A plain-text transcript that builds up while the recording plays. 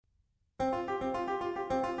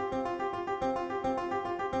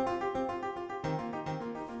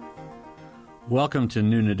Welcome to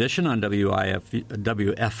Noon Edition on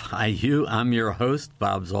WFIU. I'm your host,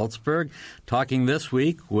 Bob Zaltzberg, talking this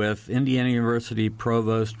week with Indiana University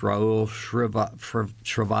Provost Rahul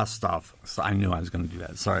Shrivastav. So I knew I was going to do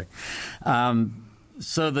that. Sorry.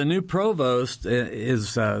 So the new provost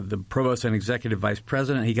is the provost and executive vice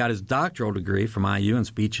president. He got his doctoral degree from IU in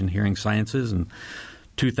speech and hearing sciences in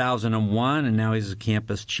 2001, and now he's a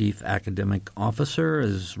campus chief academic officer.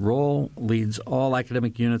 His role leads all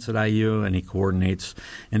academic units at IU, and he coordinates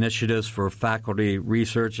initiatives for faculty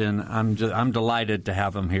research. And I'm delighted to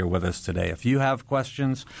have him here with us today. If you have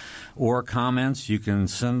questions or comments, you can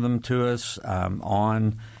send them to us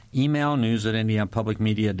on email,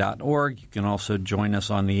 news@indianapublicmedia.org. You can also join us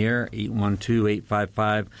on the air,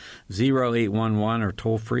 812-855-0811, or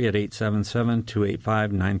toll free at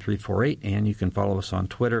 877-285-9348. And you can follow us on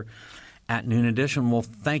Twitter at Noon Edition. Well,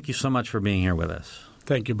 thank you so much for being here with us.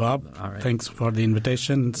 Thank you, Bob. All right. Thanks for the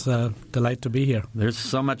invitation. It's a delight to be here. There's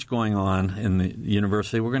so much going on in the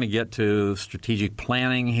university. We're going to get to strategic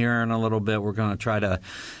planning here in a little bit. We're going to try to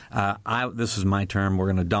this is my term. We're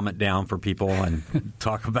going to dumb it down for people and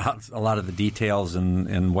talk about a lot of the details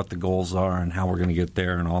and what the goals are and how we're going to get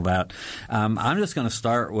there and all that. I'm just going to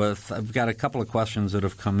start with, I've got a couple of questions that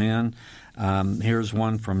have come in. Here's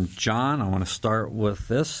one from John. I want to start with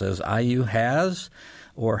this. It says, IU has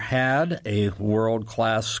or had a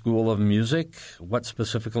world-class school of music. What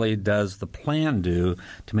specifically does the plan do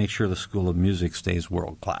to make sure the School of Music stays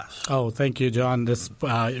world-class? Oh, thank you, John. This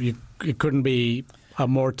it couldn't be a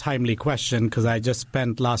more timely question because I just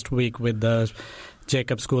spent last week with the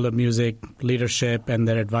Jacob School of Music leadership and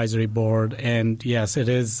their advisory board. And yes, it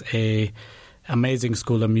is a amazing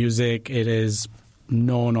school of music. It is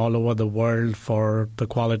known all over the world for the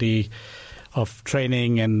quality of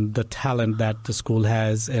training and the talent that the school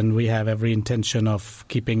has, and we have every intention of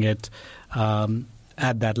keeping it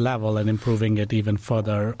at that level and improving it even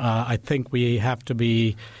further. I think we have to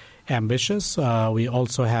be ambitious. We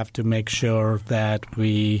also have to make sure that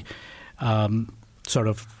we sort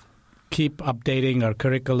of keep updating our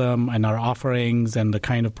curriculum and our offerings and the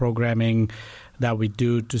kind of programming that we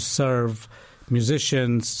do to serve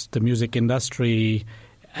musicians, the music industry,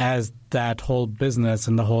 as that whole business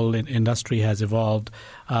and the whole industry has evolved.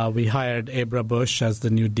 We hired Abra Bush as the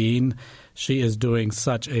new dean. She is doing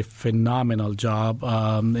such a phenomenal job,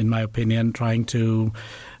 in my opinion, trying to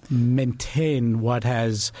maintain what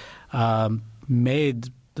has made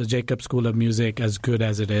the Jacob School of Music as good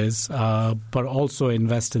as it is, but also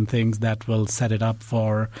invest in things that will set it up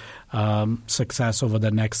for success over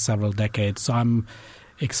the next several decades. So I'm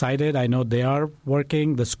excited. I know they are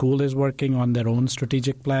working. The school is working on their own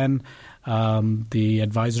strategic plan. The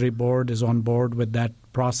advisory board is on board with that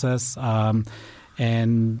process.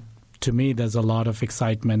 And to me, there's a lot of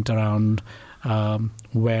excitement around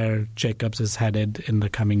where Jacobs is headed in the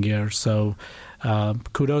coming year. So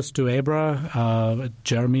kudos to Abra,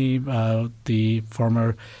 Jeremy, the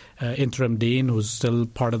former interim dean, who's still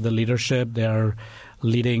part of the leadership. They're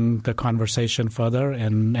leading the conversation further,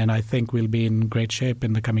 and I think we'll be in great shape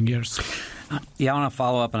in the coming years. Yeah, I want to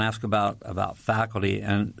follow up and ask about faculty.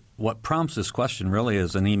 And what prompts this question really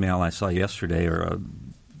is an email I saw yesterday, or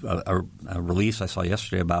a release I saw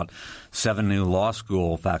yesterday about 7 new law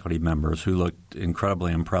school faculty members who looked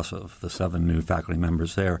incredibly impressive, the 7 new faculty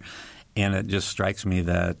members there. And it just strikes me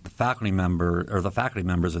that the faculty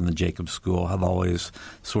members in the Jacobs School have always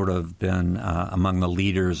sort of been among the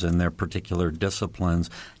leaders in their particular disciplines.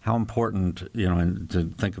 How important, and to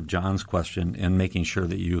think of John's question, in making sure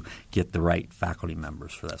that you get the right faculty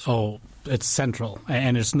members for that school. Oh, it's central.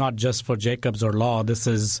 And it's not just for Jacobs or law. This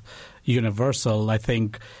is universal. I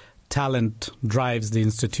think talent drives the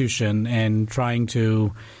institution, and trying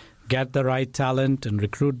to get the right talent and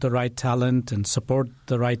recruit the right talent and support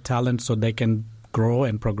the right talent so they can grow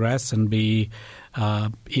and progress and be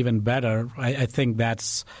even better. I think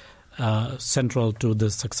that's central to the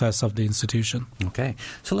success of the institution. Okay.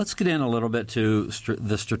 So let's get in a little bit to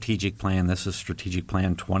the strategic plan. This is Strategic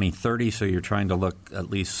Plan 2030, so you're trying to look at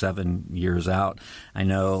least 7 years out. I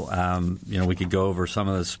know, we could go over some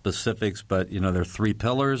of the specifics, but, there are 3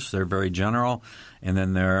 pillars. They're very general. And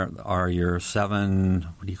then there are your 7,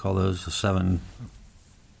 what do you call those? The 7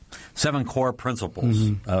 core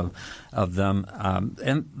principles of them.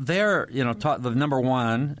 And they're, the number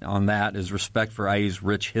 1 on that is respect for IU's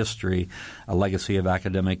rich history, a legacy of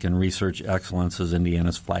academic and research excellence as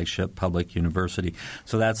Indiana's flagship public university.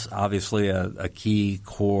 So that's obviously a key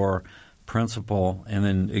core principle. And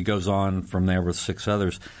then it goes on from there with 6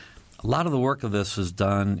 others. A lot of the work of this is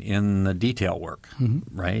done in the detail work,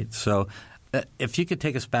 right? So If you could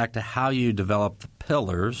take us back to how you developed the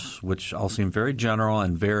pillars, which all seem very general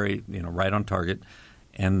and very right on target,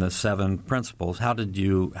 and the 7 principles, how did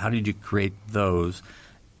you create those,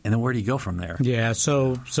 and then where do you go from there? Yeah.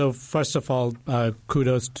 So first of all,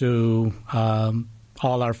 kudos to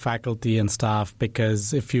all our faculty and staff,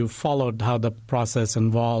 because if you followed how the process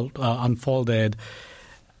unfolded,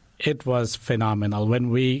 it was phenomenal. When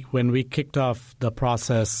we kicked off the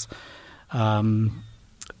process,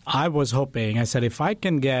 I was hoping, I said, if I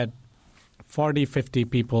can get 40, 50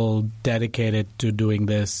 people dedicated to doing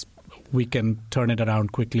this, we can turn it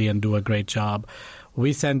around quickly and do a great job.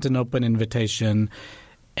 We sent an open invitation,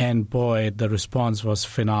 and boy, the response was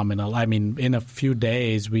phenomenal. I mean, in a few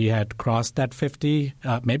days, we had crossed that 50,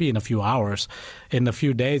 maybe in a few hours. In a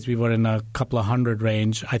few days, we were in a couple of hundred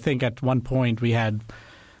range. I think at one point we had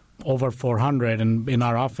over 400, and in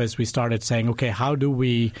our office, we started saying, okay, how do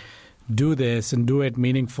we do this and do it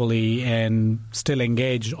meaningfully and still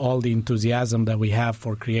engage all the enthusiasm that we have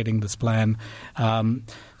for creating this plan?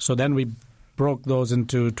 So then we broke those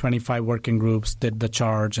into 25 working groups, did the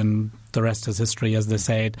charge, and the rest is history, as they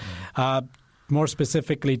say. More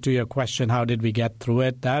specifically to your question, how did we get through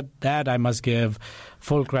it? That I must give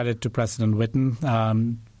full credit to President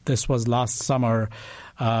Whitten. This was last summer.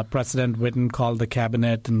 President Whitten called the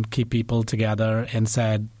cabinet and key people together and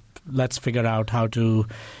said, let's figure out how to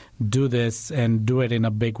do this and do it in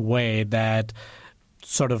a big way that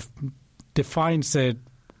sort of defines it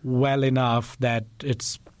well enough that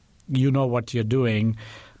it's what you're doing,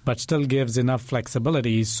 but still gives enough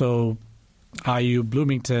flexibility so IU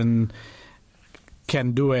Bloomington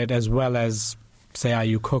can do it as well as, say,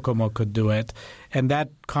 IU Kokomo could do it. And that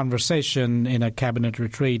conversation in a cabinet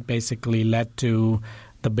retreat basically led to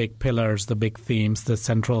the big pillars, the big themes, the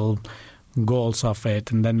central goals of it,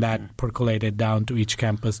 and then that percolated down to each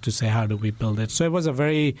campus to say, how do we build it? So it was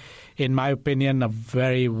in my opinion, a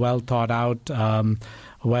very well thought out,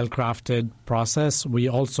 well-crafted process. We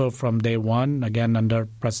also, from day one, again under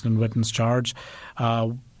President Whitten's charge,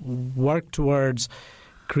 worked towards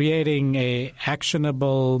creating a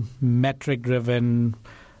actionable, metric-driven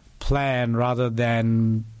plan rather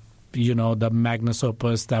than, the magnus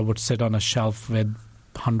opus that would sit on a shelf with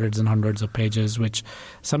hundreds and hundreds of pages, which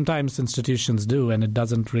sometimes institutions do, and it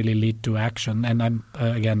doesn't really lead to action. And I'm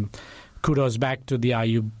again, kudos back to the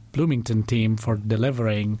IU Bloomington team for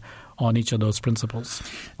delivering on each of those principles.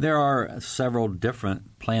 There are several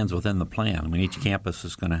different plans within the plan. I mean, each campus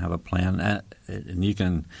is going to have a plan, and you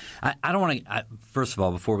can. I don't want to. First of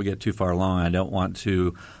all, before we get too far along, I don't want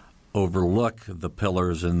to overlook the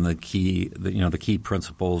pillars and the key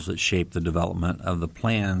principles that shape the development of the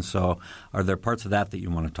plan. So are there parts of that you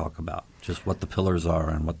want to talk about, just what the pillars are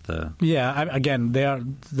and what the... Yeah, again,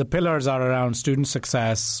 the pillars are around student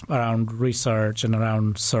success, around research, and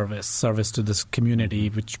around service to this community,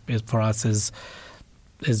 which for us is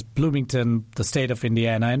Bloomington, the state of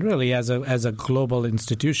Indiana, and really as a global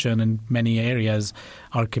institution in many areas,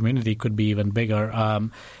 our community could be even bigger.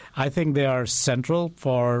 I think they are central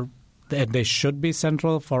they should be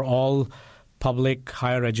central for all public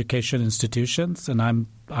higher education institutions, and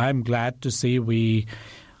I'm glad to see we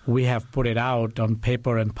have put it out on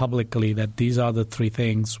paper and publicly that these are the 3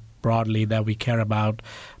 things broadly that we care about,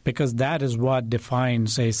 because that is what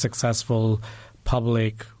defines a successful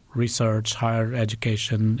public research higher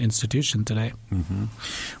education institution today. Mm-hmm.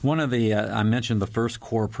 One of the I mentioned the first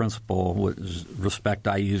core principle was respect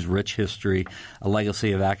IU's rich history, a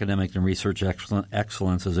legacy of academic and research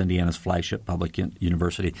excellence as Indiana's flagship public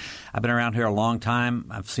university. I've been around here a long time.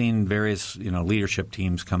 I've seen various leadership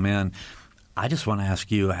teams come in. I just want to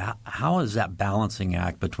ask you, how is that balancing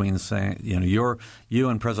act between saying, you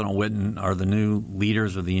and President Whitten are the new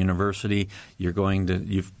leaders of the university.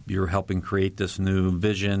 You're helping create this new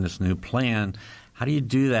vision, this new plan. How do you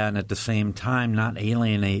do that and at the same time not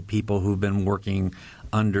alienate people who've been working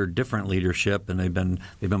under different leadership and they've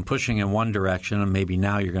been pushing in one direction and maybe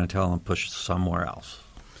now you're going to tell them to push somewhere else?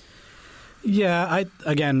 Yeah,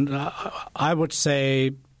 I would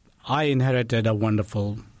say I inherited a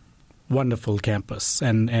wonderful campus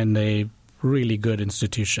and a really good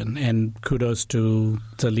institution, and kudos to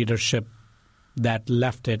the leadership that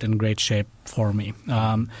left it in great shape for me.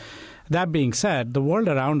 That being said, the world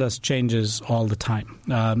around us changes all the time,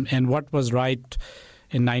 and what was right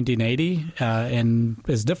in 1980 and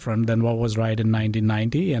is different than what was right in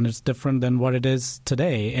 1990, and it's different than what it is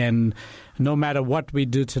today. And no matter what we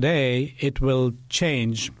do today, it will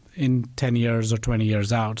change in 10 years or 20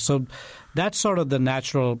 years out. So that's sort of the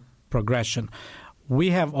natural progression. We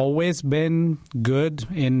have always been good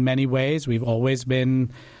in many ways. We've always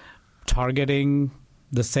been targeting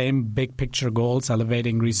the same big picture goals,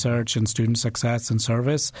 elevating research and student success and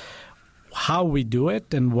service. How we do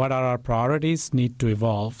it and what are our priorities need to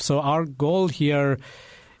evolve. So our goal here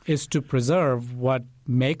is to preserve what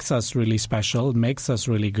makes us really special, makes us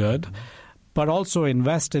really good, but also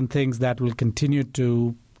invest in things that will continue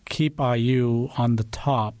to keep IU on the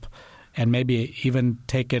top and maybe even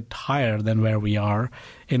take it higher than where we are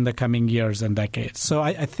in the coming years and decades. So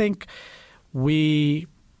I think we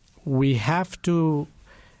have to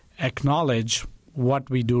acknowledge what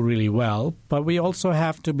we do really well, but we also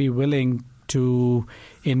have to be willing to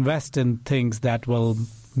invest in things that will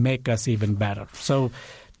make us even better. So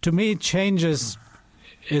to me, change is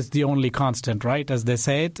the only constant, right, as they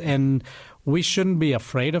say it, and we shouldn't be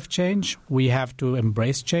afraid of change. We have to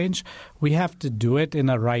embrace change. We have to do it in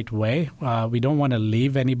a right way. We don't want to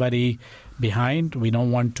leave anybody behind. We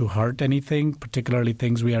don't want to hurt anything, particularly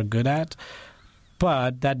things we are good at.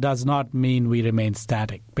 But that does not mean we remain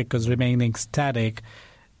static, because remaining static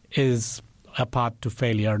is a path to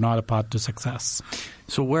failure, not a path to success.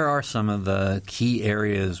 So where are some of the key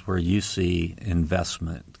areas where you see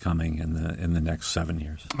investment coming in the next 7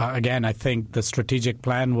 years? Again, I think the strategic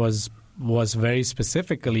plan was very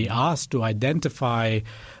specifically asked to identify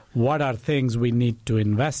what are things we need to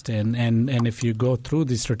invest in. And if you go through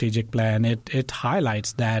the strategic plan, it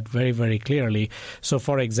highlights that very, very clearly. So,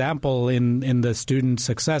 for example, in the student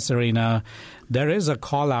success arena, there is a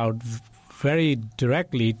call-out very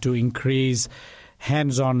directly to increase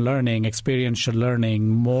hands-on learning, experiential learning,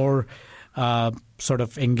 more sort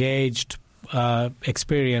of engaged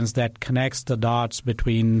experience that connects the dots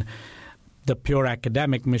between the pure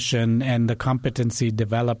academic mission and the competency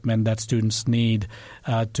development that students need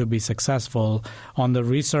to be successful. On the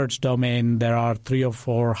research domain, there are 3 or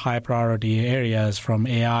 4 high-priority areas, from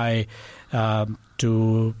AI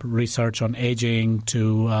to research on aging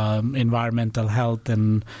to environmental health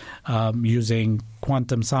and using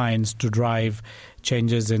quantum science to drive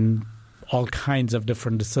changes in all kinds of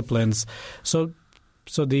different disciplines. So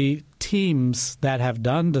the teams that have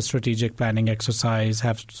done the strategic planning exercise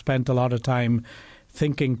have spent a lot of time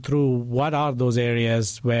thinking through what are those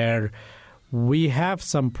areas where we have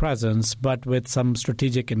some presence, but with some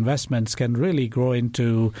strategic investments can really grow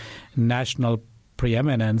into national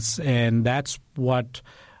preeminence. And that's what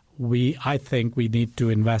I think we need to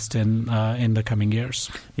invest in the coming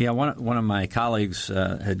years. Yeah, one of my colleagues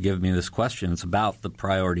had given me this question. It's about the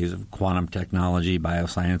priorities of quantum technology,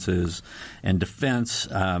 biosciences, and defense,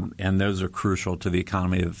 and those are crucial to the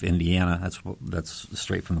economy of Indiana. That's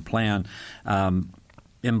straight from the plan.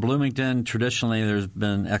 In Bloomington, traditionally, there's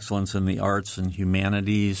been excellence in the arts and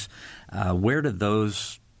humanities. Where do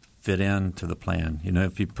those fit into the plan? You know,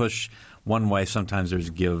 if you push one way, sometimes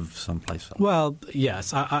there's give someplace else. Well,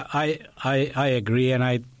 yes, I agree, and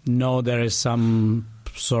I know there is some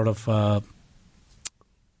sort of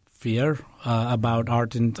fear about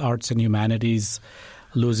arts and humanities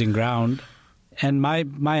losing ground. And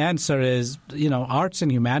my answer is, arts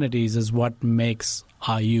and humanities is what makes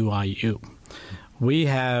IU. We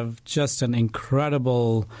have just an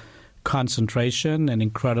incredible concentration, an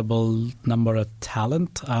incredible number of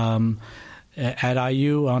talent at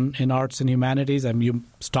IU in arts and humanities. I mean, you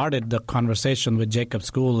started the conversation with Jacob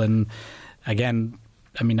School, and again,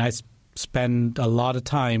 I spend a lot of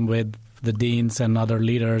time with the deans and other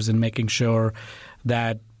leaders in making sure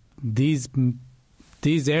that these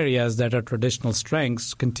areas that are traditional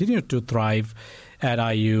strengths continue to thrive at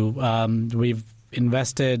IU. We've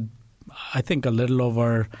invested, I think, a little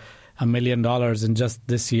over $1 million in just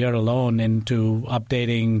this year alone into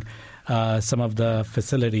updating some of the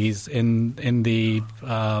facilities in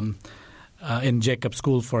Jacob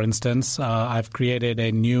School, for instance. I've created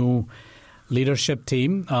a new leadership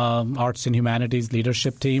team, arts and humanities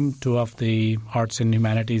leadership team. 2 of the arts and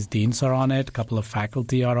humanities deans are on it. A couple of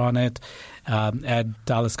faculty are on it. Ed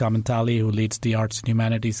Dallas-Commentali, who leads the Arts and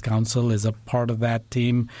Humanities Council, is a part of that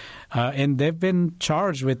team. And they've been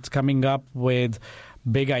charged with coming up with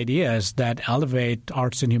big ideas that elevate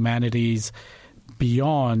arts and humanities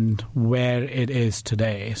beyond where it is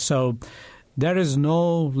today. So there is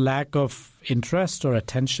no lack of interest or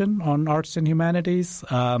attention on arts and humanities.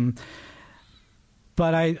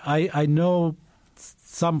 But I know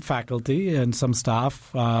some faculty and some staff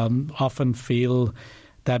often feel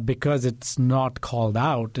that because it's not called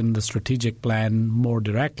out in the strategic plan more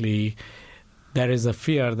directly, there is a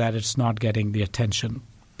fear that it's not getting the attention.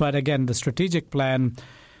 But again, the strategic plan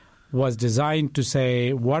was designed to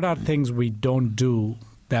say, what are things we don't do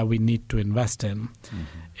that we need to invest in? Mm-hmm.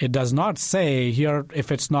 It does not say, here,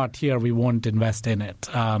 if it's not here, we won't invest in it.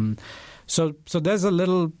 So there's a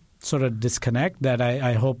little sort of disconnect that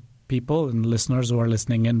I hope people and listeners who are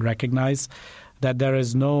listening in recognize that there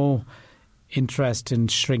is no interest in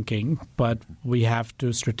shrinking, but we have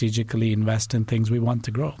to strategically invest in things we want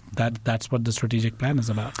to grow. That's what the strategic plan is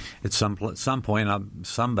about. At some point,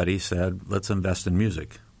 somebody said, let's invest in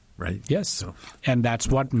music, right? Yes, so. And that's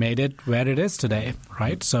what made it where it is today,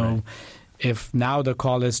 right? So right. If now the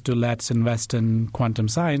call is to let's invest in quantum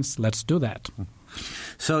science, let's do that.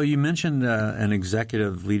 So you mentioned an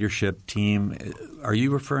executive leadership team. Are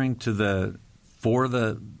you referring to the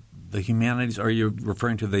humanities? Or are you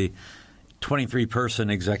referring to the 23-person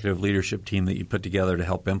executive leadership team that you put together to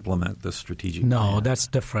help implement the strategic plan? No, that's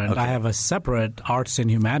different. Okay. I have a separate Arts and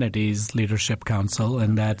Humanities Leadership Council,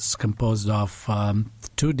 and that's composed of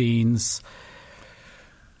 2 deans,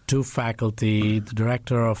 2 faculty, the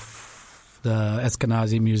director of the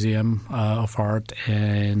Eskenazi Museum of Art,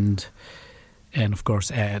 and of course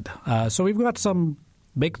Ed. So we've got some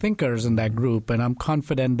big thinkers in that group, and I'm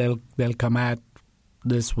confident they'll come at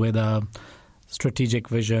this with a strategic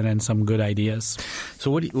vision and some good ideas. So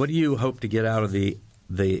what do you hope to get out of the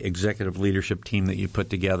executive leadership team that you put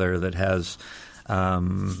together that has,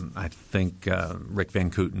 I think Rick Van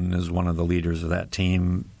Kooten is one of the leaders of that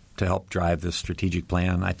team to help drive this strategic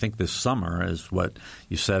plan? I think this summer is what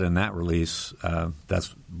you said in that release.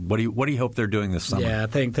 That's what do you hope they're doing this summer? Yeah,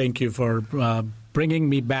 thank you for bringing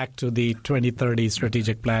me back to the 2030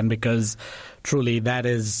 strategic plan, because truly that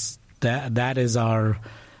is our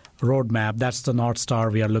roadmap. That's the North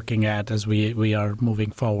Star we are looking at as we are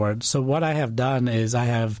moving forward. So what I have done is I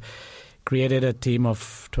have created a team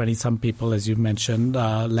of 20-some people, as you mentioned,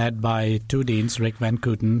 led by 2 deans, Rick Van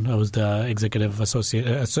Kooten, who's the executive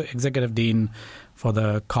dean for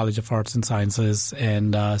the College of Arts and Sciences,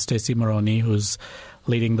 and Stacy Maroney, who's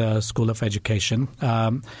leading the School of Education.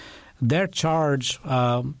 Their charge,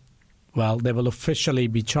 they will officially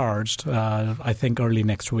be charged, I think, early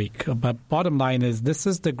next week. But bottom line is this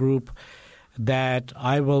is the group that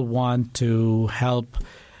I will want to help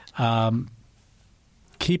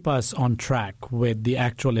keep us on track with the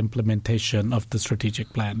actual implementation of the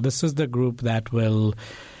strategic plan. This is the group that will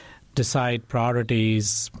decide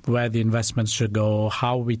priorities, where the investments should go,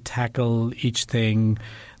 how we tackle each thing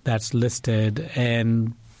that's listed,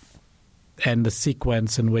 and the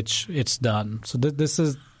sequence in which it's done. So this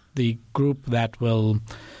is the group that will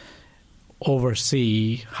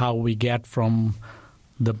oversee how we get from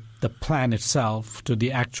the plan itself to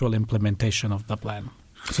the actual implementation of the plan.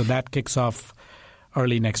 So that kicks off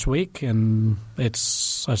early next week, and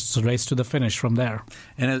it's a race to the finish from there.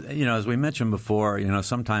 And as we mentioned before,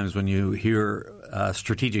 sometimes when you hear a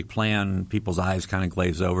strategic plan, people's eyes kind of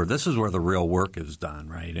glaze over. This is where the real work is done,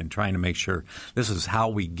 right? And trying to make sure this is how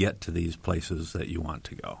we get to these places that you want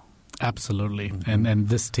to go. Absolutely. Mm-hmm. And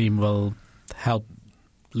this team will help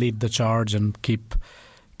lead the charge and keep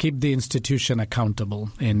the institution accountable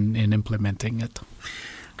in implementing it.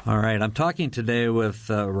 All right. I'm talking today with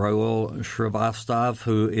Rahul Shrivastav,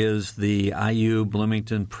 who is the IU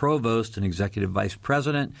Bloomington Provost and Executive Vice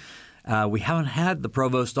President. We haven't had the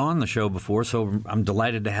Provost on the show before, so I'm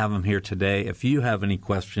delighted to have him here today. If you have any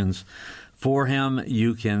questions for him,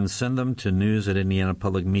 you can send them to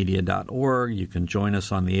news@indianapublicmedia.org. You can join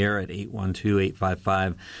us on the air at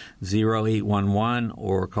 812-855-0811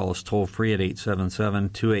 or call us toll-free at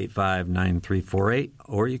 877-285-9348,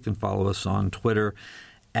 or you can follow us on Twitter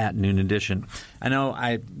at Noon Edition. I know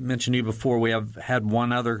I mentioned to you before we have had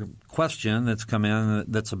one other question that's come in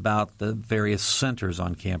that's about the various centers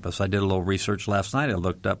on campus. I did a little research last night. I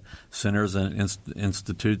looked up centers and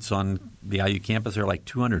institutes on the IU campus. There are like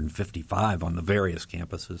 255 on the various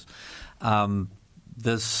campuses.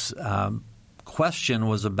 This question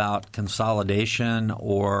was about consolidation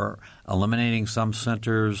or eliminating some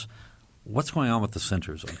centers. What's going on with the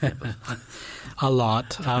centers on campus? A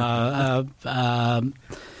lot.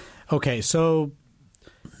 Okay, so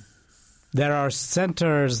there are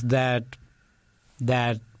centers that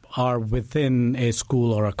are within a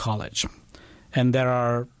school or a college, and there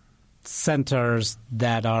are centers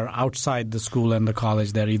that are outside the school and the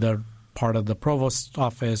college. They're either part of the provost's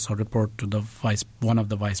office or report to one of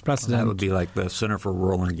the vice presidents. That would be like the Center for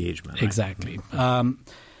Rural Engagement. Right? Exactly.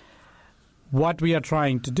 What we are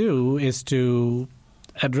trying to do is to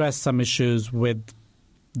address some issues with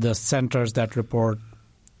the centers that report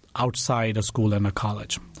outside a school and a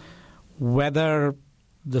college. Whether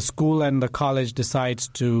the school and the college decides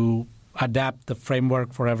to adapt the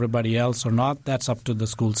framework for everybody else or not, that's up to the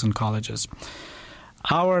schools and colleges.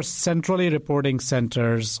 Our centrally reporting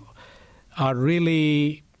centers are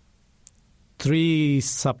really 3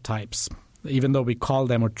 subtypes. Even though we call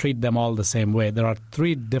them or treat them all the same way, there are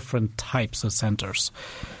 3 different types of centers.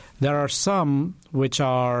 There are some which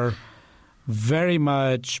are very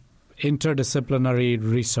much interdisciplinary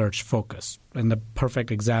research focused. And the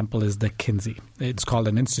perfect example is the Kinsey. It's called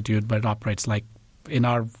an institute, but it operates like, in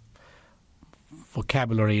our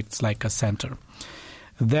vocabulary, it's like a center.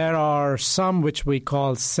 There are some which we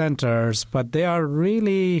call centers, but they are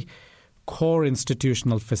really core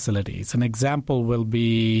institutional facilities. An example will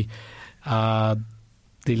be the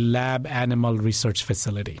lab animal research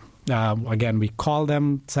facility. Again, we call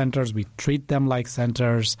them centers, we treat them like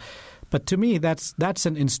centers, but to me, that's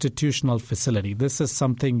an institutional facility. This is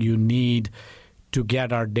something you need to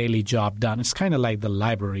get our daily job done. It's kind of like the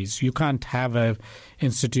libraries. You can't have an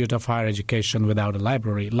institute of higher education without a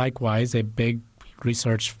library. Likewise, a big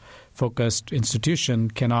research-focused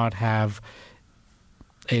institution cannot have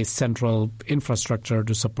a central infrastructure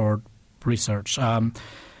to support research.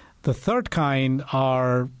 The third kind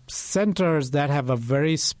are centers that have a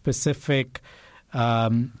very specific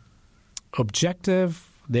objective.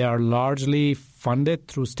 They are largely funded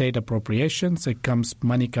through state appropriations.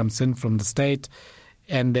 Money comes in from the state,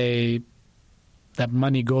 and that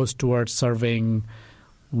money goes towards serving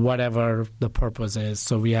whatever the purpose is.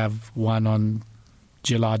 So we have one on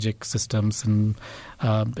geologic systems, and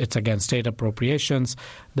it's, again, state appropriations.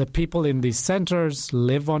 The people in these centers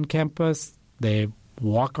live on campus. They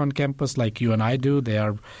walk on campus like you and I do. They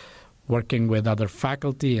are working with other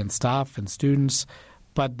faculty and staff and students,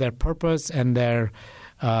 but their purpose and their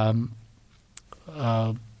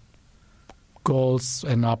goals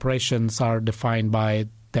and operations are defined by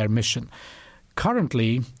their mission.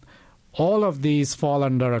 Currently, all of these fall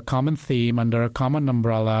under a common theme, under a common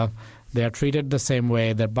umbrella. They are treated the same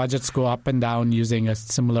way. Their budgets go up and down using a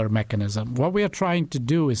similar mechanism. What we are trying to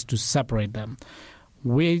do is to separate them.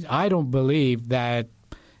 I don't believe that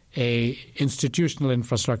a institutional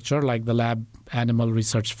infrastructure like the lab animal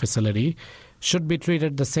research facility should be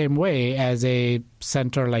treated the same way as a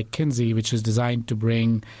center like Kinsey, which is designed to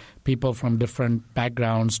bring people from different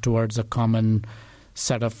backgrounds towards a common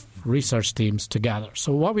set of research teams together.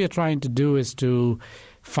 So what we are trying to do is to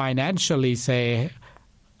financially say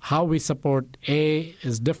how we support A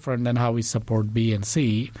is different than how we support B and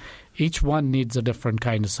C. Each one needs a different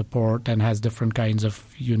kind of support and has different kinds of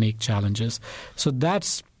unique challenges. So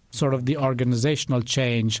that's sort of the organizational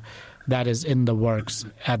change that is in the works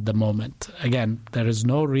at the moment. Again, there is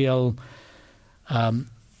no real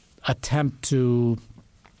attempt to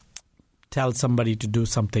tell somebody to do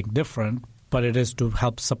something different, but it is to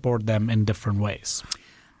help support them in different ways.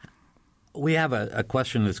 We have a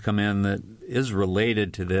question that's come in that is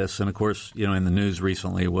related to this, and of course, in the news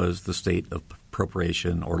recently was the state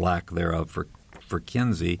appropriation or lack thereof for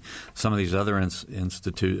Kinsey. Some of these other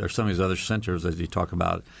institute or some of these other centers, as you talk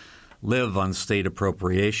about, live on state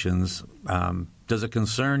appropriations. Does it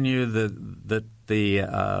concern you that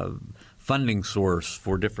the funding source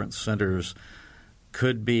for different centers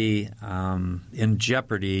could be in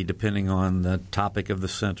jeopardy depending on the topic of the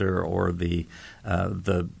center or the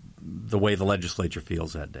way the legislature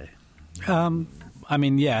feels that day?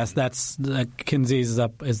 Yes, that's Kinsey is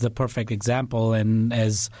the perfect example, and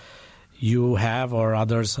as you have or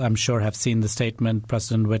others, I'm sure, have seen the statement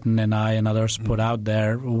President Whitten and I and others put out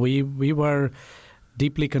there. We were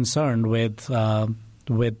deeply concerned with the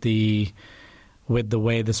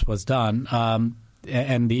way this was done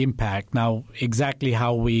and the impact. Now, exactly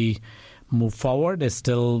how we move forward is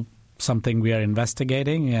still something we are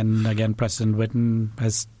investigating. And again, President Whitten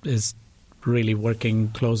is really working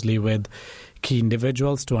closely with key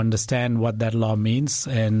individuals to understand what that law means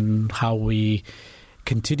and how we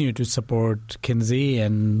continue to support Kinsey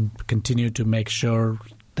and continue to make sure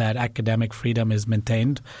that academic freedom is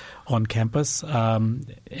maintained on campus. And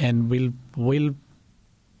we'll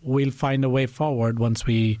find a way forward once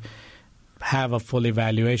we have a full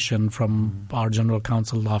evaluation from our general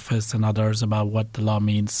counsel office and others about what the law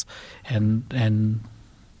means and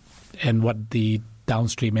what the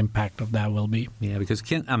downstream impact of that will be. Yeah, because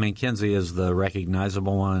Kinsey is the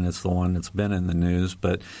recognizable one. It's the one that's been in the news.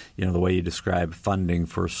 But the way you describe funding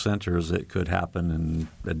for centers, it could happen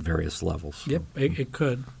at various levels. Yep, it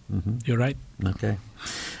could. Mm-hmm. You're right. Okay.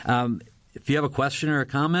 If you have a question or a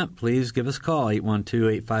comment, please give us a call,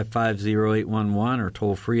 812-855-0811, or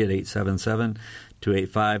toll free at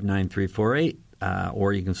 877-285-9348.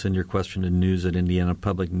 Or you can send your question to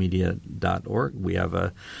news@indianapublicmedia.org. We have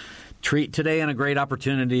a treat today and a great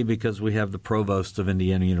opportunity because we have the Provost of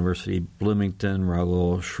Indiana University, Bloomington,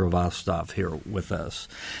 Rahul Shrivastav, here with us.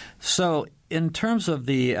 So in terms of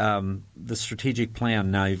the strategic plan,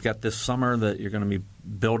 now you've got this summer that you're going to be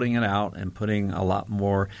building it out and putting a lot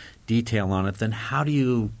more detail on it. Then how do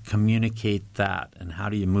you communicate that and how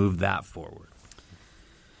do you move that forward?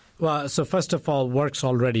 Well, so first of all, work's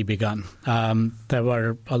already begun. There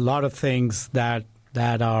were a lot of things that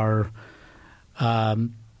were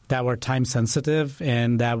time sensitive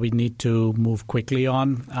and that we need to move quickly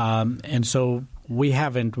on. And so we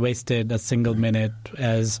haven't wasted a single minute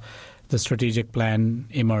as the strategic plan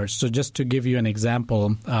emerged. So just to give you an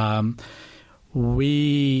example, as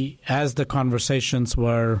the conversations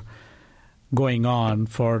were going on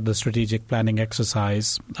for the strategic planning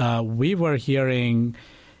exercise, we were hearing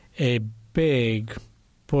a big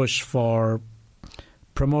push for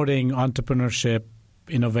promoting entrepreneurship,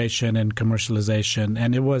 innovation, and commercialization.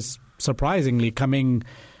 And it was surprisingly coming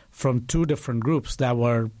from two different groups that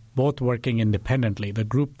were both working independently. The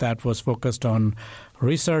group that was focused on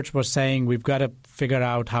research was saying we've got to figure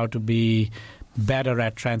out how to be better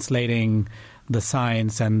at translating the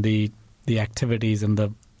science and the activities and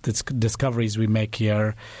the discoveries we make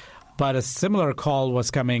here. But a similar call was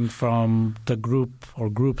coming from the group or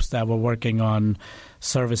groups that were working on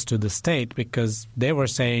service to the state, because they were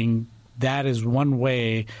saying that is one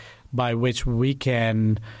way by which we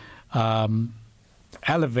can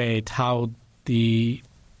elevate how the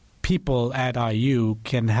people at IU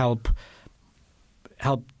can help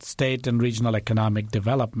state and regional economic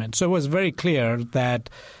development. So it was very clear that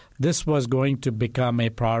this was going to become a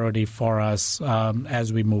priority for us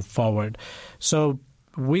as we move forward. So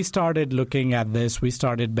we started looking at this. We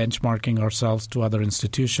started benchmarking ourselves to other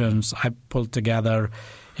institutions. I pulled together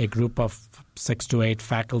a group of 6 to 8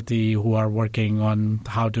 faculty who are working on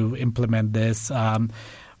how to implement this.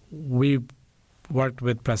 We worked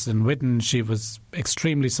with President Whitten. She was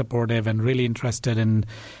extremely supportive and really interested in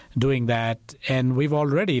doing that. And we've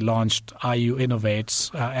already launched IU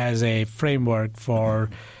Innovates as a framework for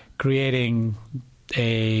creating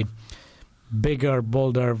a bigger,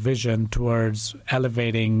 bolder vision towards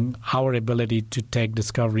elevating our ability to take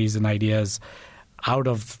discoveries and ideas out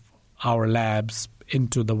of our labs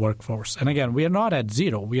into the workforce. And again, we are not at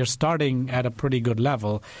zero. We are starting at a pretty good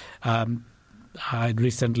level. I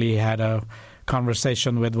recently had a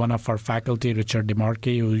conversation with one of our faculty, Richard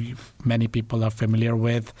DeMarchi, who many people are familiar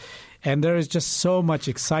with. And there is just so much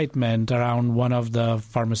excitement around one of the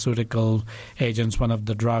pharmaceutical agents, one of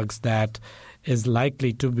the drugs that is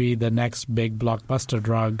likely to be the next big blockbuster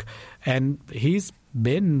drug. And he's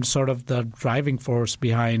been sort of the driving force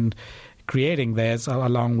behind creating this,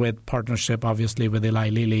 along with partnership, obviously, with Eli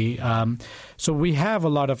Lilly. So we have a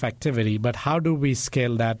lot of activity, but how do we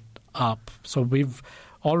scale that up? So we've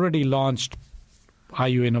already launched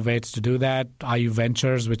IU Innovates to do that. IU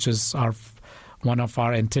Ventures, which is one of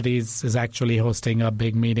our entities, is actually hosting a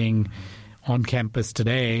big meeting on campus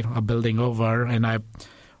today, a building over, and I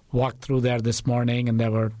walked through there this morning, and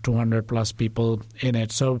there were 200-plus people in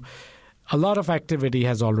it. So a lot of activity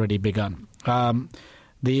has already begun.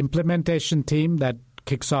 The implementation team that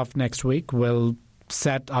kicks off next week will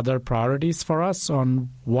set other priorities for us on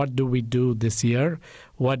what do we do this year,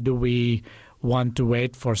 what do we want to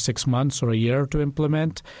wait for 6 months or a year to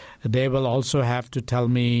implement. They will also have to tell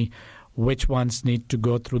me which ones need to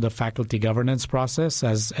go through the faculty governance process,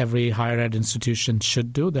 as every higher ed institution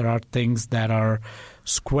should do. There are things that are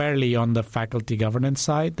squarely on the faculty governance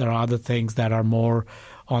side. There are other things that are more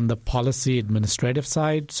on the policy administrative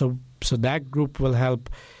side. So that group will help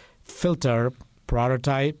filter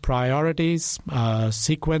priorities,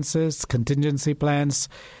 sequences, contingency plans.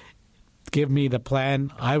 Give me the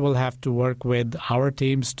plan. I will have to work with our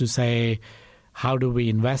teams to say, how do we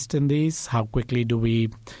invest in these? How quickly do we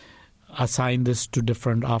assign this to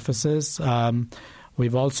different offices?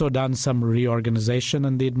 We've also done some reorganization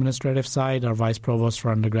on the administrative side. Our Vice Provost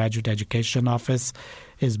for Undergraduate Education office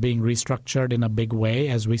is being restructured in a big way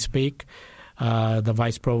as we speak. The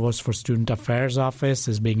Vice Provost for Student Affairs office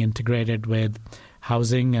is being integrated with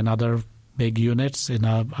housing and other big units in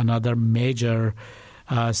another major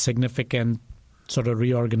significant sort of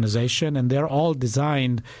reorganization. And they're all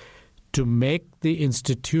designed to make the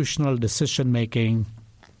institutional decision-making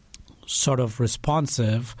sort of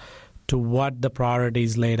responsive to what the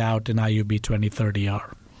priorities laid out in IUB 2030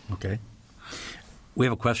 are. Okay. We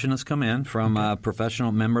have a question that's come in from a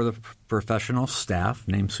professional member of the professional staff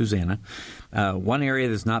named Susanna. One area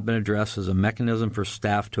that's not been addressed is a mechanism for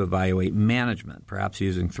staff to evaluate management, perhaps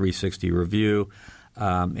using 360 review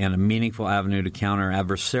and a meaningful avenue to counter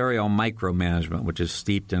adversarial micromanagement, which is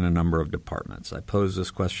steeped in a number of departments. I posed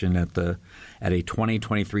this question at a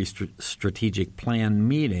 2023 strategic plan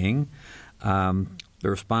meeting. The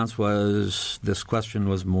response was this question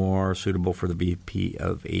was more suitable for the VP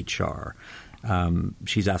of HR.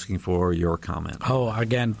 She's asking for your comment. Oh,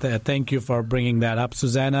 again, thank you for bringing that up,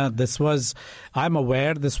 Susanna. I'm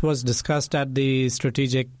aware this was discussed at the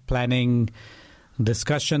strategic planning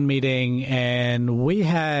discussion meeting, and we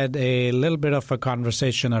had a little bit of a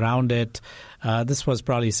conversation around it. This was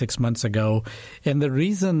probably 6 months ago. And the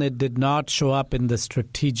reason it did not show up in the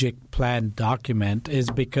strategic plan document is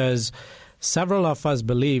because several of us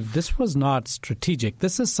believe this was not strategic.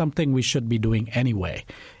 This is something we should be doing anyway.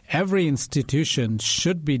 Every institution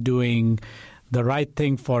should be doing the right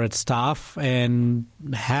thing for its staff and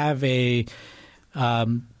have a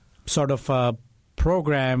sort of a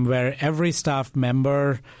program where every staff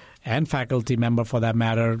member and faculty member, for that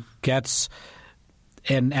matter, gets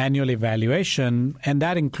an annual evaluation, and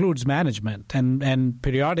that includes management, and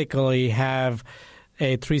periodically have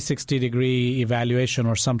a 360-degree evaluation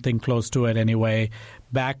or something close to it anyway,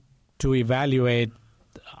 back to evaluate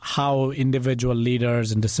how individual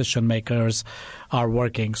leaders and decision makers are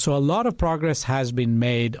working. So a lot of progress has been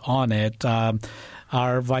made on it.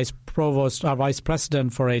 Our vice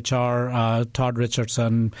president for HR, Todd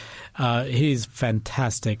Richardson, he's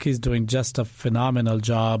fantastic. He's doing just a phenomenal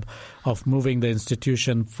job of moving the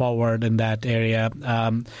institution forward in that area.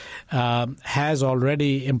 Has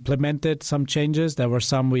already implemented some changes. There were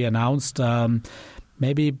some we announced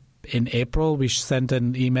maybe in April. We sent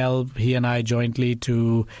an email, he and I jointly,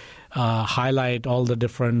 to highlight all the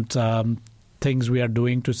different things we are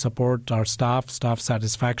doing to support our staff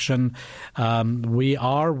satisfaction. We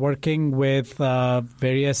are working with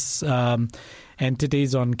various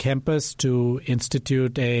entities on campus to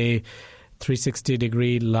institute a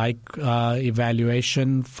 360-degree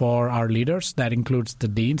evaluation for our leaders. That includes the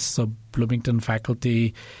deans. So Bloomington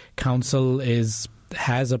Faculty Council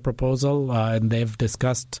has a proposal, and they've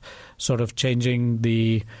discussed sort of changing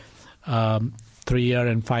the 3-year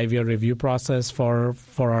and 5-year review process for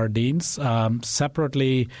our deans.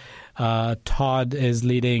 Separately, Todd is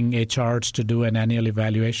leading a charge to do an annual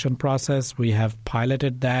evaluation process. We have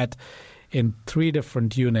piloted that in 3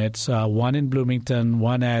 different units, one in Bloomington,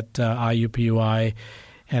 one at IUPUI,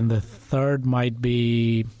 and the third might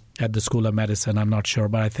be at the School of Medicine. I'm not sure,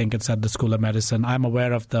 but I think it's at the School of Medicine. I'm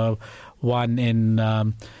aware of the one in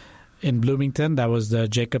Bloomington. That was the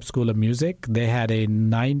Jacob School of Music. They had a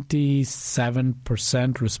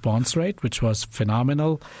 97% response rate, which was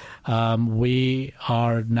phenomenal. We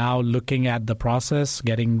are now looking at the process,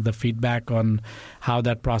 getting the feedback on how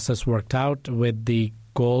that process worked out, with the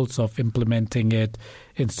goals of implementing it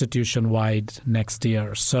institution-wide next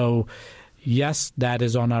year. So yes, that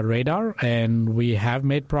is on our radar, and we have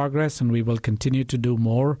made progress, and we will continue to do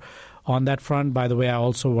more on that front. By the way, I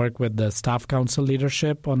also work with the staff council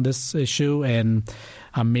leadership on this issue, and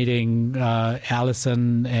I'm meeting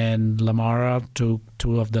Allison and Lamara, two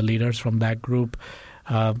of the leaders from that group,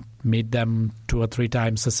 meet them 2 or 3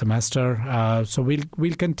 times a semester. So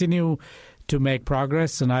we'll continue to make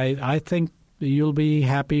progress, and I think you'll be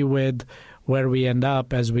happy with where we end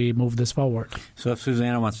up as we move this forward. So if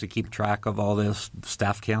Susanna wants to keep track of all this,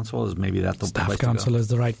 staff council is maybe that's the place to go? Staff council is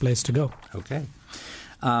the right place to go. Okay.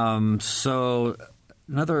 So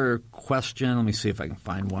another question, let me see if I can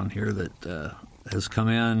find one here that has come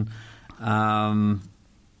in.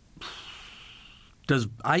 Does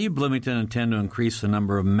IU Bloomington intend to increase the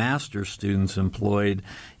number of master's students employed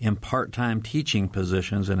in part-time teaching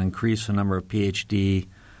positions and increase the number of PhD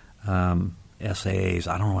SAAs?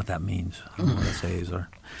 I don't know what that means. I don't know what SAAs are.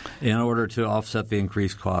 In order to offset the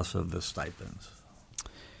increased costs of the stipends.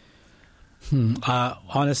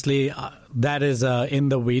 Honestly, that is in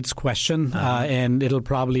the weeds question, and it'll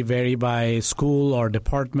probably vary by school or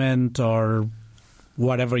department or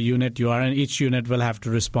whatever unit you are in. Each unit will have to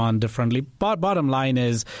respond differently. But bottom line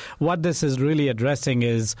is, what this is really addressing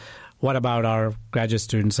is, what about our graduate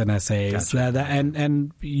students and SAs? Gotcha.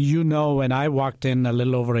 And you know, when I walked in a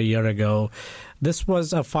little over a year ago, this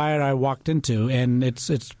was a fire I walked into, and it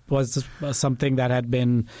was something that had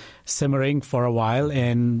been simmering for a while.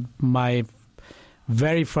 And my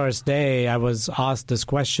very first day, I was asked this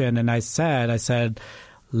question, and I said,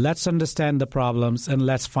 let's understand the problems and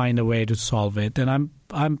let's find a way to solve it. And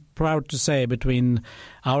I'm proud to say, between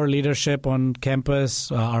our leadership on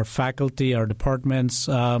campus, our faculty, our departments,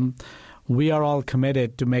 we are all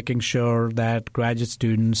committed to making sure that graduate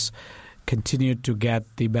students continue to get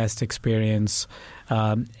the best experience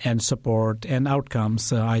and support and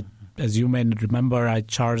outcomes. As you may remember, I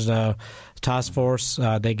charged a task force.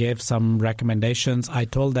 They gave some recommendations. I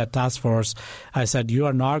told that task force, I said, you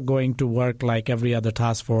are not going to work like every other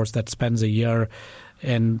task force that spends a year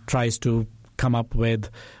and tries to come up with,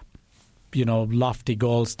 lofty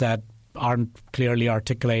goals that aren't clearly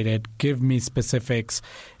articulated. Give me specifics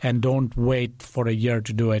and don't wait for a year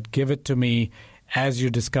to do it. Give it to me as you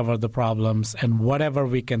discover the problems, and whatever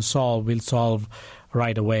we can solve, we'll solve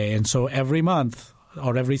right away. And so every month,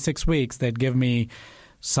 or every 6 weeks, they'd give me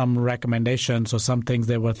some recommendations or some things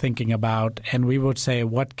they were thinking about, and we would say,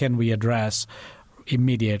 what can we address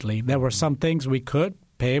immediately? There were some things we could.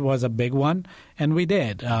 Pay was a big one, and we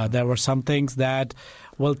did. There were some things that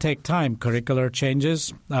will take time. Curricular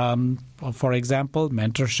changes, for example,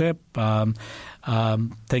 mentorship,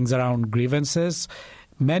 things around grievances.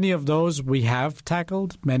 Many of those we have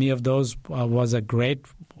tackled. Many of those was a great,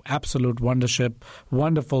 absolute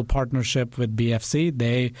wonderful partnership with BFC.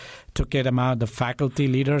 They took it among the faculty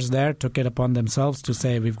leaders there, took it upon themselves to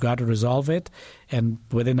say we've got to resolve it, and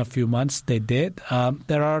within a few months they did.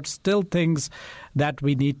 There are still things that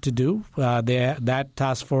we need to do. That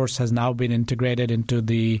task force has now been integrated into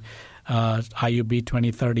the IUB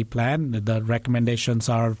 2030 plan. The recommendations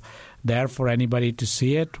are there for anybody to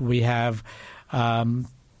see it. We have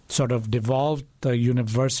sort of devolved the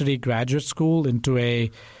university graduate school into a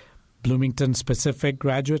Bloomington-specific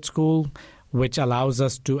graduate school, which allows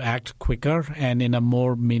us to act quicker and in a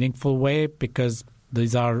more meaningful way because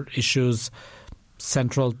these are issues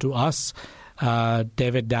central to us.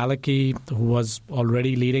 David Dalecki, who was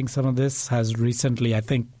already leading some of this, has recently, I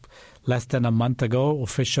think less than a month ago,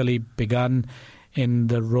 officially begun in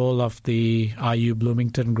the role of the IU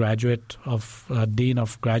Bloomington Dean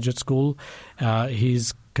of Graduate School.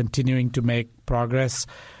 He's continuing to make progress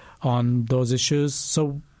on those issues.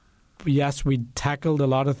 So, yes, we tackled a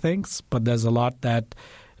lot of things, but there's a lot that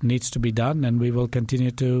needs to be done, and we will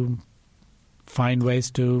continue to find ways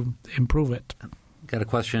to improve it. Got a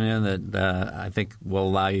question in that I think will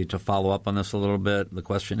allow you to follow up on this a little bit. The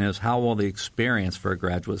question is, how will the experience for a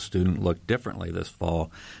graduate student look differently this fall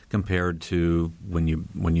compared to when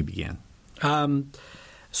you began?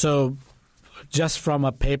 So just from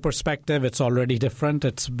a pay perspective, it's already different.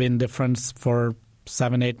 It's been different for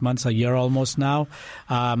 7-8 months, a year almost now.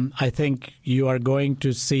 I think you are going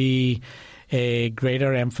to see a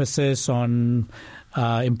greater emphasis on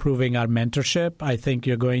improving our mentorship. I think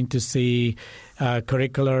you're going to see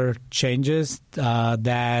curricular changes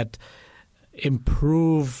that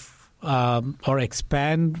improve or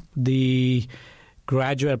expand the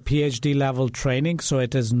graduate PhD level training, so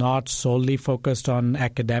it is not solely focused on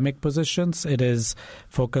academic positions. It is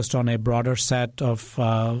focused on a broader set of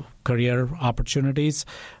career opportunities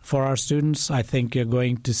for our students. I think you're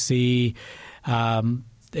going to see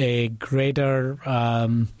a greater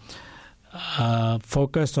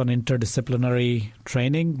focus on interdisciplinary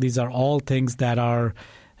training. These are all things that are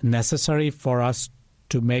necessary for us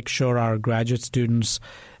to make sure our graduate students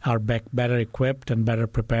are better equipped and better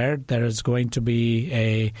prepared. There is going to be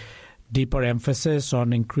a deeper emphasis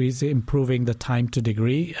on improving the time to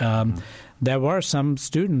degree. There were some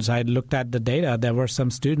students, I looked at the data, there were some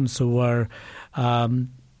students who were on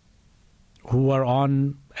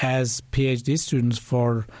as PhD students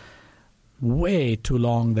for way too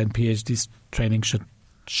long than PhD training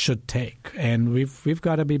should take. And we've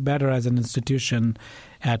got to be better as an institution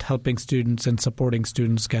at helping students and supporting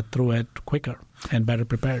students get through it quicker and better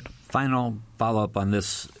prepared. Final follow-up on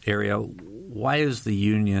this area. Why is the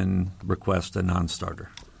union request a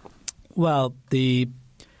non-starter? Well, the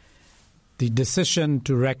decision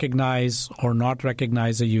to recognize or not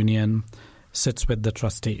recognize a union sits with the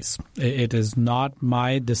trustees. It is not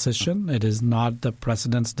my decision. It is not the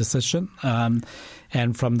president's decision.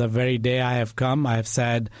 And from the very day I have come, I have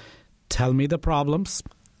said, tell me the problems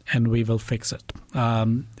and we will fix it.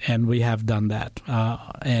 And we have done that.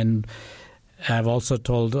 And I've also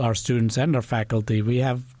told our students and our faculty, we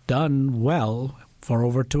have done well for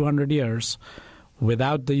over 200 years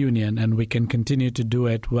without the union, and we can continue to do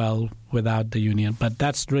it well without the union. But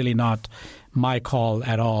that's really not my call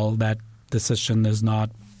at all. That decision is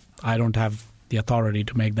not, I don't have the authority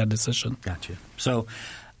to make that decision. Gotcha. So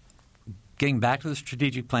getting back to the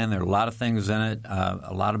strategic plan, there are a lot of things in it,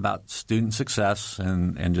 a lot about student success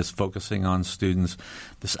and just focusing on students.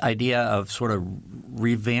 This idea of sort of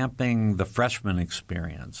revamping the freshman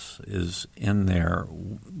experience is in there.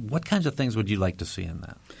 What kinds of things would you like to see in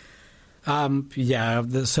that?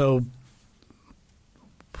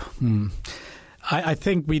 I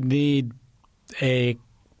think we need a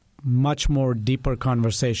much more deeper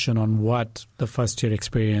conversation on what the first-year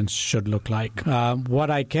experience should look like.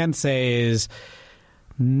 What I can say is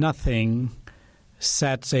nothing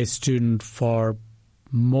sets a student for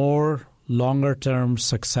more longer-term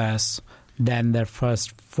success than their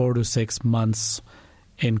first 4 to 6 months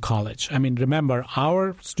in college. I mean, remember,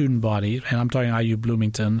 our student body, and I'm talking IU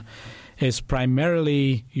Bloomington, is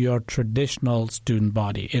primarily your traditional student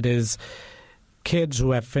body. It is kids who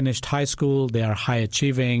have finished high school, they are high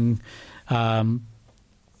achieving,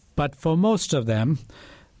 but for most of them,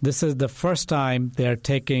 this is the first time they're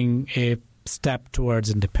taking a step towards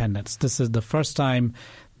independence. This is the first time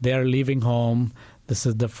they're leaving home. This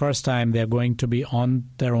is the first time they're going to be on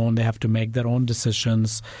their own. They have to make their own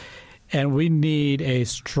decisions. And we need a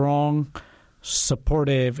strong,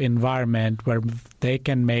 supportive environment where they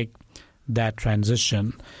can make that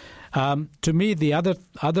transition. To me, the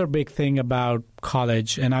other big thing about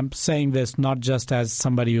college, and I'm saying this not just as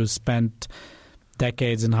somebody who's spent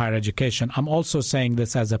decades in higher education, I'm also saying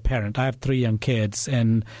this as a parent. I have 3 young kids,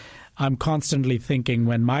 and I'm constantly thinking,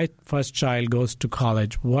 when my first child goes to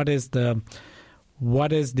college, what is the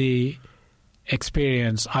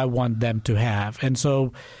experience I want them to have? And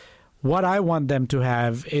so what I want them to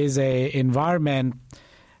have is an environment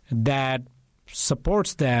that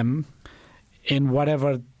supports them in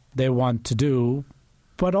whatever they want to do,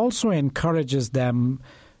 but also encourages them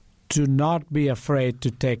to not be afraid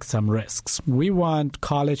to take some risks. We want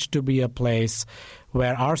college to be a place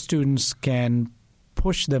where our students can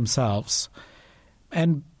push themselves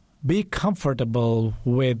and be comfortable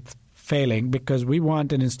with failing, because we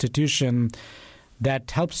want an institution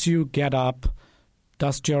that helps you get up,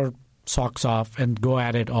 dust your socks off, and go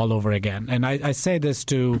at it all over again. And I say this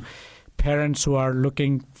to parents who are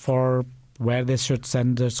looking for where they should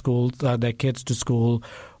send their kids to school,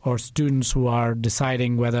 or students who are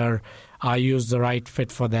deciding whether IU is the right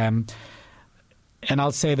fit for them. And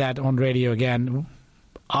I'll say that on radio again.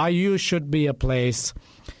 IU should be a place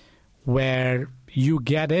where you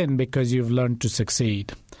get in because you've learned to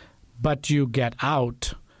succeed, but you get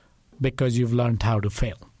out because you've learned how to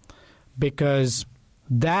fail. Because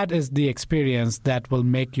that is the experience that will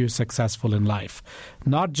make you successful in life.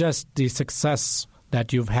 Not just the success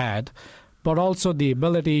that you've had, but also the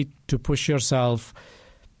ability to push yourself,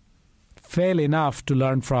 fail enough to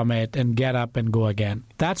learn from it, and get up and go again.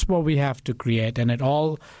 That's what we have to create, and it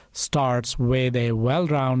all starts with a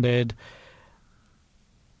well-rounded,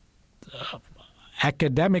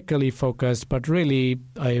 academically focused, but really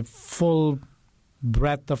a full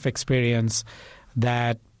breadth of experience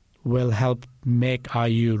that will help make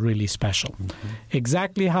IU really special. Mm-hmm.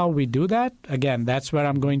 Exactly how we do that, again, that's where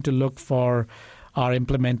I'm going to look for our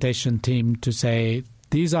implementation team to say,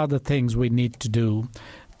 these are the things we need to do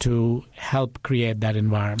to help create that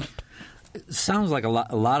environment. It sounds like a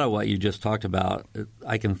lot of what you just talked about,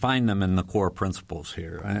 I can find them in the core principles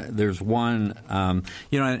here. There's one,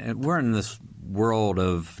 we're in this world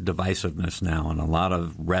of divisiveness now, and a lot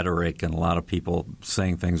of rhetoric and a lot of people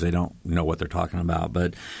saying things they don't know what they're talking about.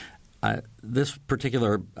 But this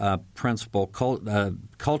particular principle,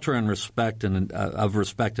 culture and respect of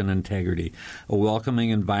respect and integrity, a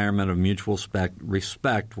welcoming environment of mutual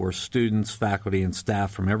respect where students, faculty, and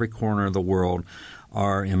staff from every corner of the world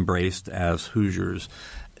are embraced as Hoosiers.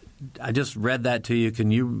 I just read that to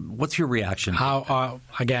you. What's your reaction?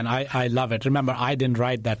 Again, I love it. Remember, I didn't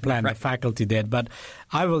write that plan. Right. The faculty did. But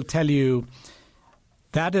I will tell you,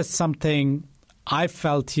 that is something I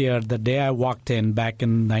felt here the day I walked in back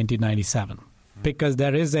in 1997, because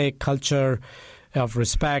there is a culture of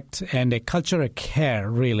respect and a culture of care,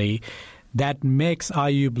 really, that makes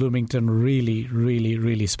IU Bloomington really, really,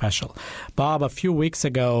 really special. Bob, a few weeks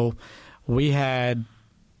ago, we had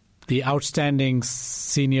the Outstanding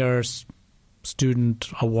Senior Student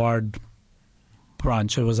Award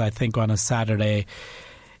brunch. It was, I think, on a Saturday.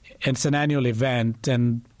 It's an annual event,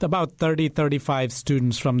 and about 35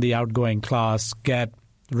 students from the outgoing class get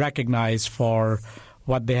recognized for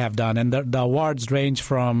what they have done. And the awards range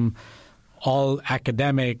from all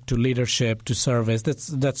academic to leadership to service.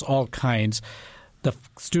 That's all kinds. The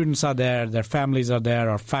students are there, their families are there,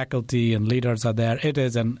 our faculty and leaders are there. It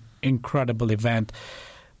is an incredible event.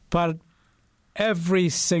 But every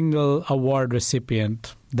single award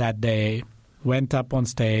recipient that day went up on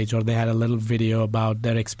stage, or they had a little video about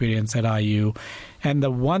their experience at IU. And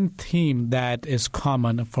the one theme that is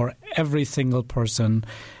common for every single person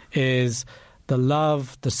is the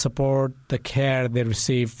love, the support, the care they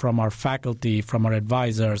receive from our faculty, from our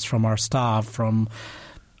advisors, from our staff, from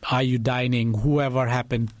IU Dining, whoever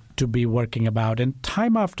happened to be working about. And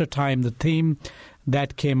time after time, the theme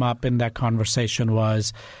that came up in that conversation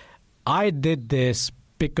was, I did this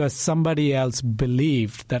because somebody else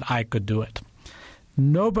believed that I could do it.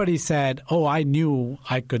 Nobody said, oh, I knew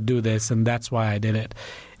I could do this, and that's why I did it.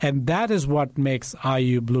 And that is what makes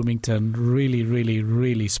IU Bloomington really, really,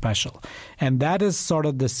 really special. And that is sort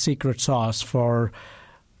of the secret sauce for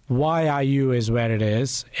why IU is where it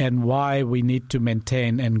is and why we need to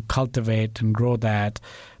maintain and cultivate and grow that,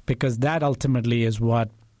 because that ultimately is what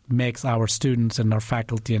makes our students and our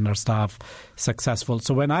faculty and our staff successful.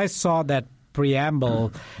 So when I saw that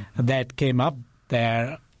preamble that came up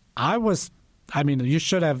there, you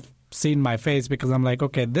should have seen my face, because I'm like,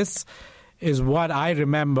 okay, this is what I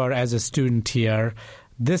remember as a student here.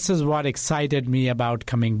 This is what excited me about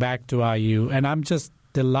coming back to IU, and I'm just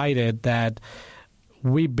delighted that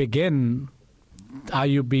we begin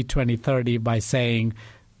IUB 2030 by saying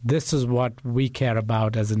this is what we care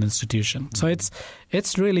about as an institution. So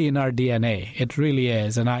it's really in our DNA. It really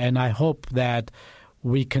is, and I hope that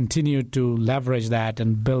we continue to leverage that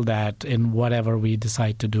and build that in whatever we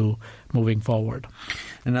decide to do moving forward.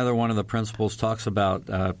 Another one of the principles talks about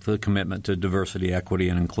the commitment to diversity, equity,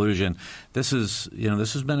 and inclusion. This has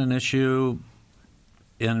been an issue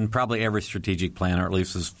in probably every strategic plan, or at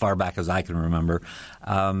least as far back as I can remember.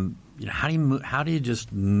 How do you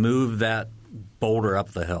just move that boulder up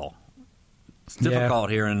the hill? It's difficult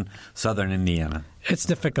here in southern Indiana. It's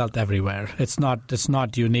difficult everywhere. It's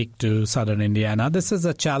not unique to southern Indiana. This is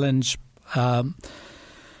a challenge.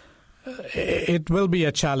 It will be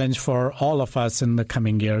a challenge for all of us in the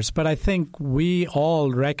coming years. But I think we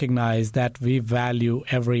all recognize that we value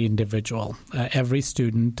every individual, every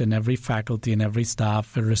student and every faculty and every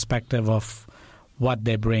staff, irrespective of what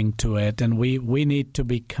they bring to it. And we need to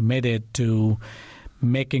be committed to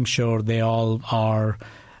making sure they all are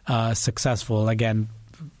successful. Again,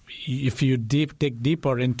 if you dig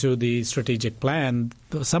deeper into the strategic plan,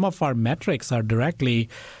 some of our metrics are directly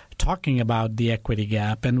talking about the equity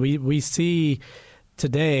gap. And we see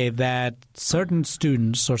today that certain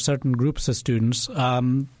students or certain groups of students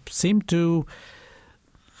seem to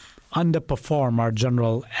underperform our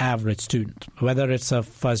general average student, whether it's a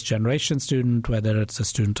first-generation student, whether it's a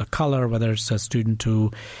student of color, whether it's a student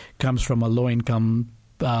who comes from a low-income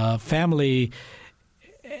family.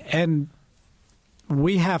 And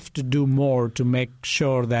we have to do more to make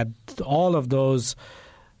sure that all of those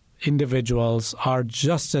individuals are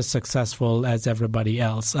just as successful as everybody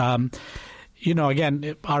else.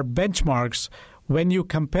 Again, our benchmarks, when you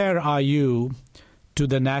compare IU to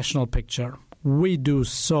the national picture, we do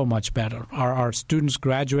so much better. Our students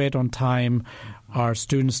graduate on time. Our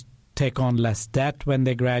students take on less debt when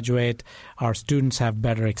they graduate. Our students have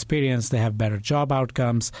better experience. They have better job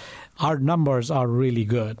outcomes. Our numbers are really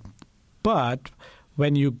good. But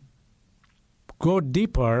when you go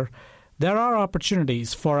deeper, there are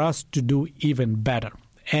opportunities for us to do even better.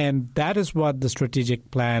 And that is what the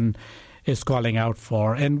strategic plan is calling out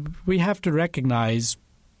for. And we have to recognize,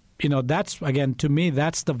 that's, again, to me,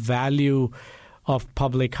 that's the value of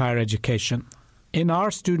public higher education. In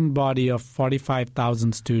our student body of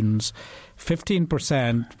 45,000 students,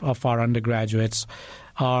 15% of our undergraduates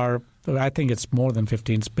are, I think it's more than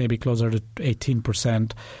 15, it's maybe closer to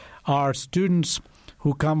 18%, are students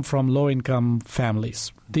who come from low-income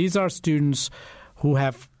families. These are students who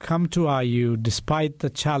have come to IU despite the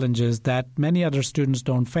challenges that many other students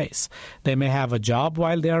don't face. They may have a job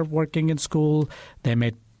while they are working in school. They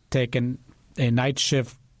may take a night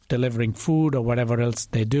shift delivering food or whatever else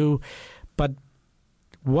they do. But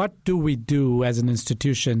what do we do as an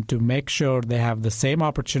institution to make sure they have the same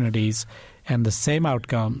opportunities and the same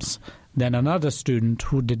outcomes than another student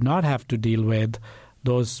who did not have to deal with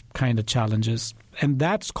those kind of challenges? And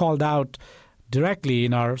that's called out directly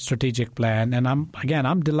in our strategic plan. And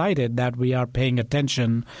I'm delighted that we are paying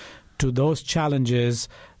attention to those challenges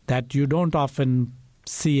that you don't often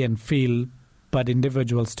see and feel, but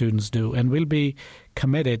individual students do. And we'll be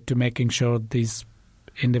committed to making sure these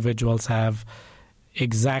individuals have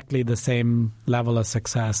exactly the same level of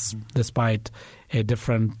success despite a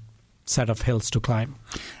different set of hills to climb.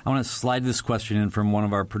 I want to slide this question in from one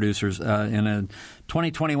of our producers. In a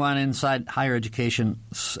 2021 Inside Higher Education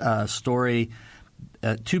story,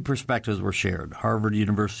 two perspectives were shared. Harvard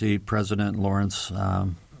University President Lawrence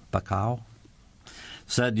Bacow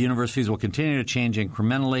said universities will continue to change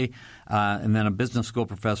incrementally. And then a business school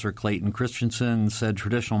professor, Clayton Christensen, said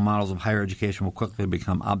traditional models of higher education will quickly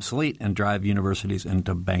become obsolete and drive universities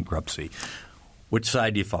into bankruptcy. Which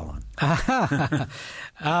side do you fall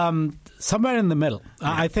on? Somewhere in the middle.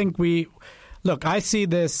 Yeah. I think I see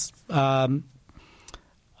this.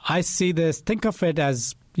 Think of it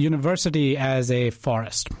as university as a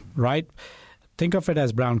forest, right? Think of it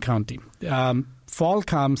as Brown County. Fall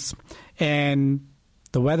comes and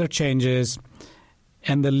the weather changes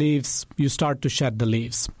and the leaves, you start to shed the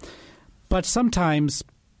leaves. But sometimes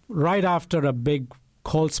right after a big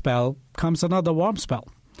cold spell comes another warm spell.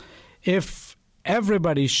 If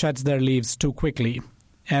everybody sheds their leaves too quickly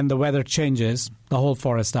and the weather changes, the whole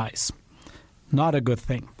forest dies. Not a good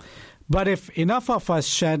thing. But if enough of us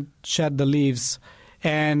shed the leaves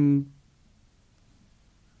and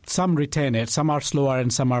some retain it, some are slower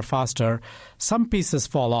and some are faster, some pieces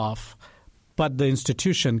fall off, but the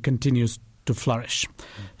institution continues to flourish.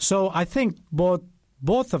 So I think both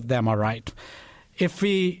of them are right. If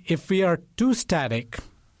we are too static,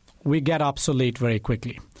 we get obsolete very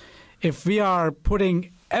quickly. If we are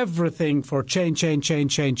putting everything for change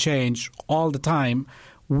all the time,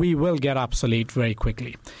 we will get obsolete very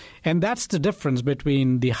quickly. And that's the difference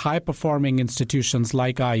between the high-performing institutions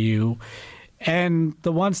like IU and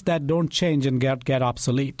the ones that don't change and get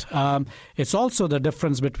obsolete. It's also the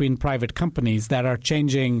difference between private companies that are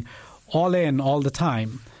changing all the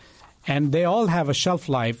time. And they all have a shelf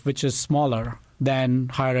life which is smaller than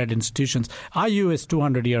higher ed institutions. IU is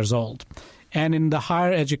 200 years old. And in the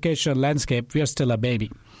higher education landscape, we are still a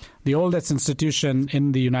baby. The oldest institution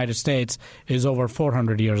in the United States is over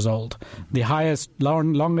 400 years old. The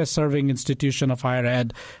longest-serving institution of higher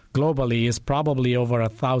ed globally is probably over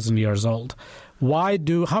 1,000 years old.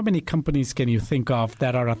 How many companies can you think of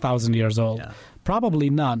that are 1,000 years old? Yeah. Probably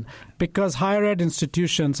none, because higher ed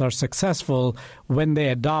institutions are successful when they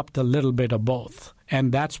adopt a little bit of both.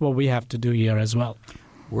 And that's what we have to do here as well.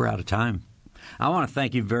 We're out of time. I want to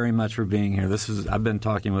thank you very much for being here. I've been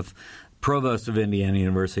talking with Provost of Indiana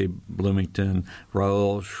University, Bloomington,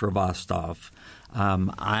 Rahul Shrivastav.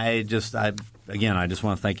 I just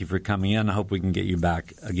want to thank you for coming in. I hope we can get you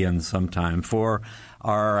back again sometime. For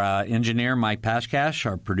our engineer, Mike Pashkash,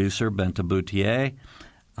 our producer, Benta Boutier,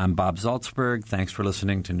 I'm Bob Zaltzberg. Thanks for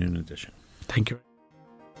listening to Noon Edition. Thank you.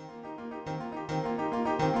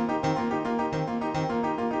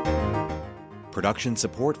 Production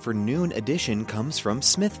support for Noon Edition comes from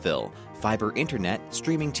Smithville, fiber internet,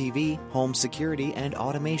 streaming TV, home security, and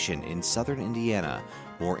automation in southern Indiana.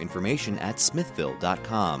 More information at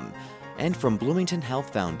smithville.com. And from Bloomington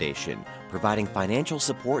Health Foundation, providing financial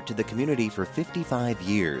support to the community for 55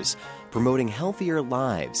 years, promoting healthier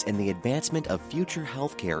lives and the advancement of future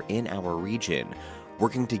healthcare in our region.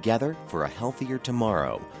 Working together for a healthier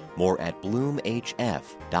tomorrow. More at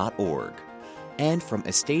bloomhf.org. And from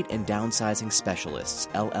Estate and Downsizing Specialists,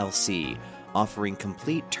 LLC, offering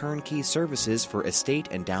complete turnkey services for estate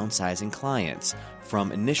and downsizing clients,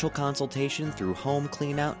 from initial consultation through home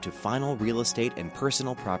cleanout to final real estate and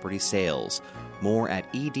personal property sales. More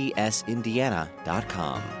at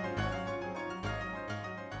edsindiana.com.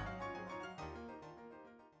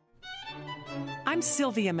 I'm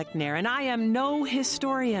Sylvia McNair, and I am no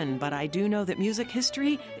historian, but I do know that music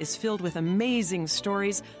history is filled with amazing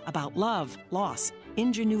stories about love, loss,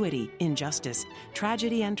 ingenuity, injustice,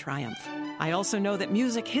 tragedy, and triumph. I also know that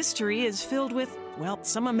music history is filled with,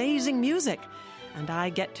 some amazing music. And I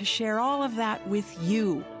get to share all of that with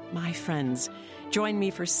you, my friends. Join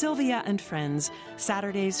me for Sylvia and Friends,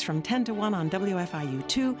 Saturdays from 10 to 1 on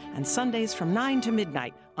WFIU2 and Sundays from 9 to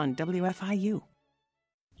midnight on WFIU.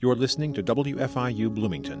 You're listening to WFIU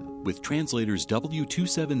Bloomington. With translators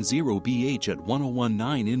W270BH at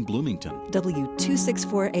 1019 in Bloomington,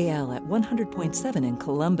 W264AL at 100.7 in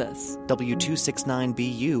Columbus,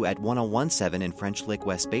 W269BU at 1017 in French Lick,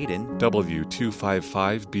 West Baden,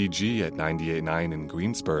 W255BG at 98.9 in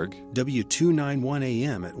Greensburg,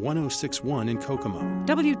 W291AM at 106.1 in Kokomo,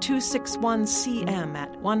 W261CM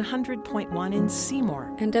at 100.1 in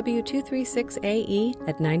Seymour, and W236AE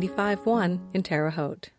at 95.1 in Terre Haute.